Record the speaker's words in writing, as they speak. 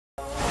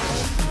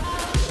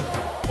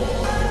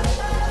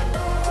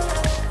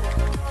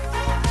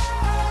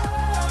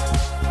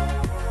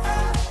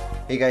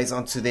Hey guys,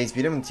 on today's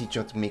video I'm going to teach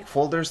you how to make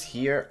folders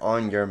here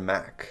on your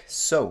Mac.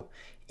 So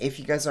if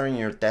you guys are on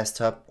your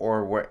desktop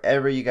or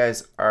wherever you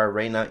guys are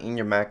right now in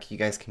your Mac, you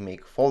guys can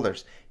make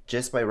folders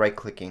just by right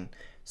clicking.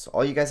 So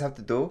all you guys have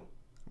to do,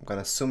 I'm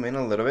going to zoom in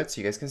a little bit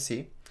so you guys can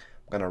see.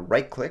 I'm going to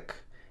right click,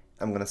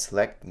 I'm going to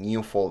select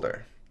new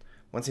folder.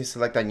 Once you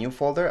select that new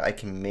folder, I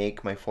can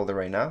make my folder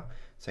right now.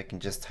 So I can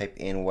just type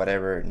in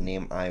whatever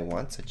name I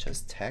want, such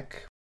as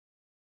tech.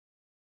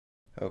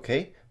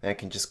 Okay, and I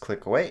can just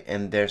click away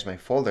and there's my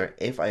folder.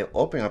 If I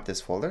open up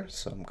this folder,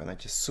 so I'm gonna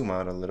just zoom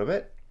out a little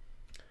bit.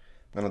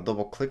 I'm gonna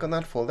double click on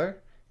that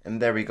folder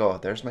and there we go.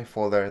 There's my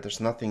folder. There's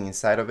nothing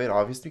inside of it,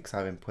 obviously, because I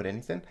haven't put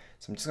anything.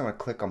 So I'm just gonna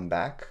click on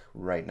back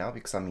right now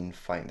because I'm in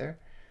Finder.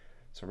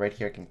 So right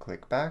here I can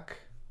click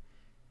back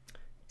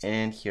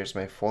and here's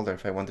my folder.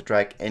 If I want to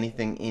drag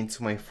anything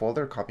into my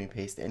folder, copy and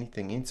paste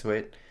anything into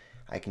it,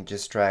 I can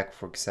just drag,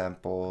 for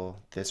example,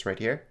 this right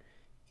here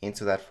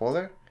into that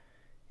folder.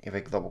 If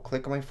I double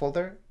click on my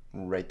folder,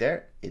 right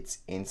there, it's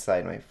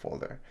inside my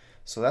folder.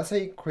 So that's how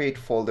you create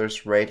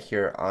folders right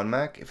here on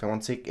Mac. If I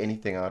want to take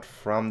anything out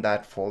from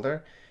that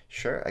folder,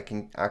 sure, I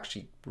can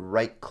actually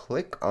right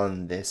click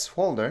on this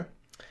folder.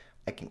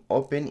 I can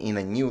open in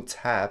a new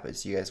tab,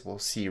 as you guys will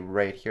see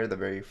right here, the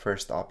very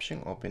first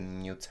option, open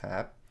a new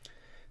tab.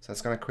 So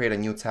it's gonna create a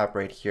new tab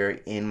right here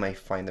in my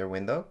Finder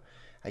window.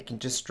 I can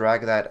just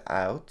drag that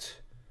out.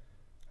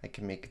 I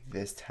can make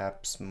this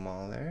tab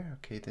smaller,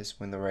 okay, this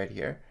window right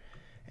here.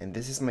 And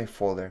this is my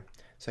folder.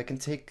 So I can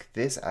take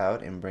this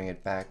out and bring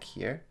it back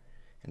here.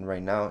 And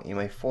right now in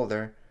my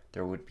folder,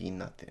 there would be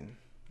nothing.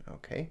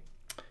 Okay.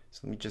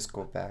 So let me just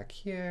go back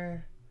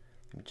here.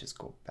 Let me just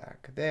go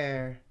back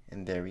there.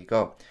 And there we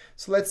go.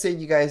 So let's say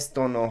you guys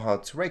don't know how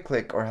to right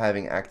click or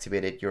having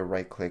activated your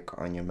right click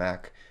on your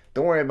Mac.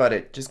 Don't worry about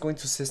it. Just go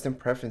into System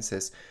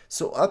Preferences.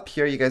 So up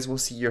here, you guys will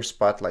see your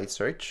Spotlight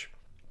search.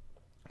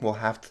 We'll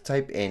have to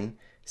type in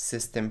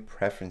System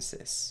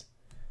Preferences.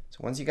 So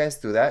once you guys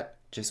do that,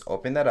 just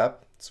open that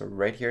up. So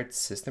right here it's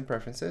System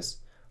Preferences.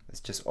 Let's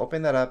just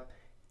open that up.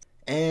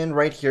 And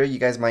right here you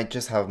guys might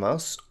just have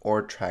mouse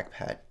or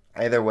trackpad.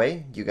 Either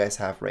way, you guys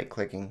have right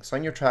clicking. So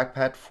on your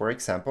trackpad, for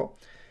example,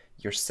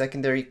 your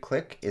secondary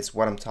click is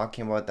what I'm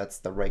talking about. That's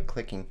the right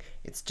clicking.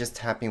 It's just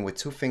tapping with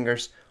two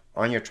fingers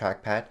on your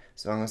trackpad.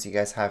 As long as you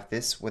guys have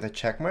this with a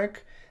check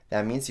mark,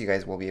 that means you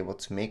guys will be able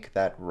to make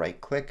that right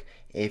click.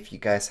 If you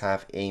guys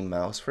have a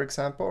mouse, for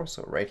example,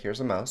 so right here's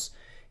a mouse,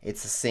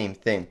 it's the same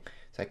thing.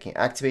 So I can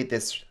activate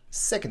this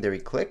secondary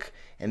click,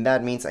 and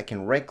that means I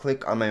can right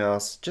click on my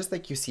mouse just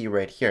like you see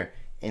right here,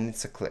 and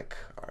it's a click.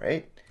 All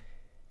right.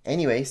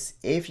 Anyways,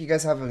 if you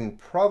guys have any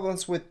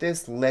problems with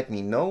this, let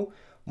me know.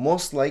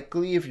 Most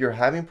likely if you're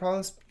having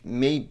problems,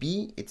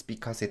 maybe it's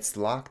because it's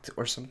locked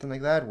or something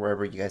like that,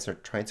 wherever you guys are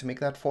trying to make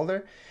that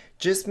folder.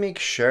 Just make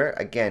sure,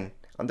 again,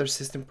 under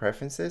System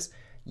Preferences,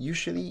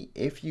 usually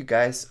if you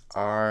guys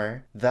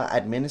are the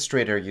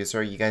administrator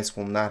user, you guys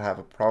will not have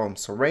a problem.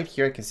 So right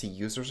here I can see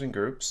users and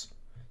groups.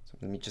 So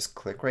let me just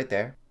click right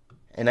there.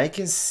 And I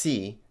can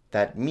see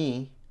that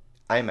me,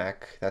 iMac,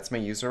 that's my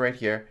user right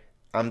here,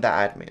 I'm the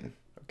admin.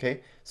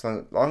 Okay,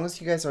 so as long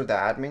as you guys are the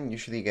admin,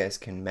 usually you guys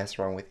can mess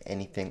around with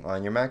anything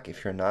on your Mac.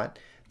 If you're not,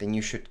 then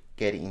you should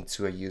get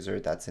into a user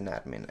that's an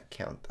admin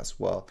account as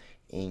well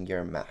in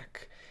your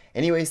Mac.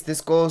 Anyways,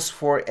 this goes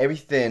for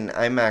everything,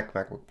 iMac,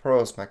 MacBook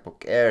Pros,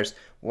 MacBook Airs,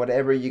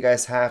 whatever you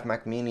guys have,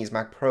 Mac Minis,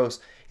 Mac Pros,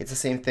 it's the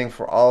same thing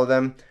for all of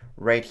them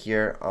right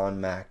here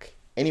on Mac.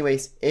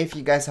 Anyways, if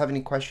you guys have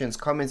any questions,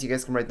 comments, you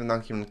guys can write them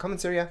down here in the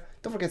comments area.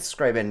 Don't forget to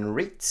subscribe and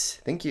rate.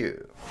 Thank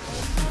you.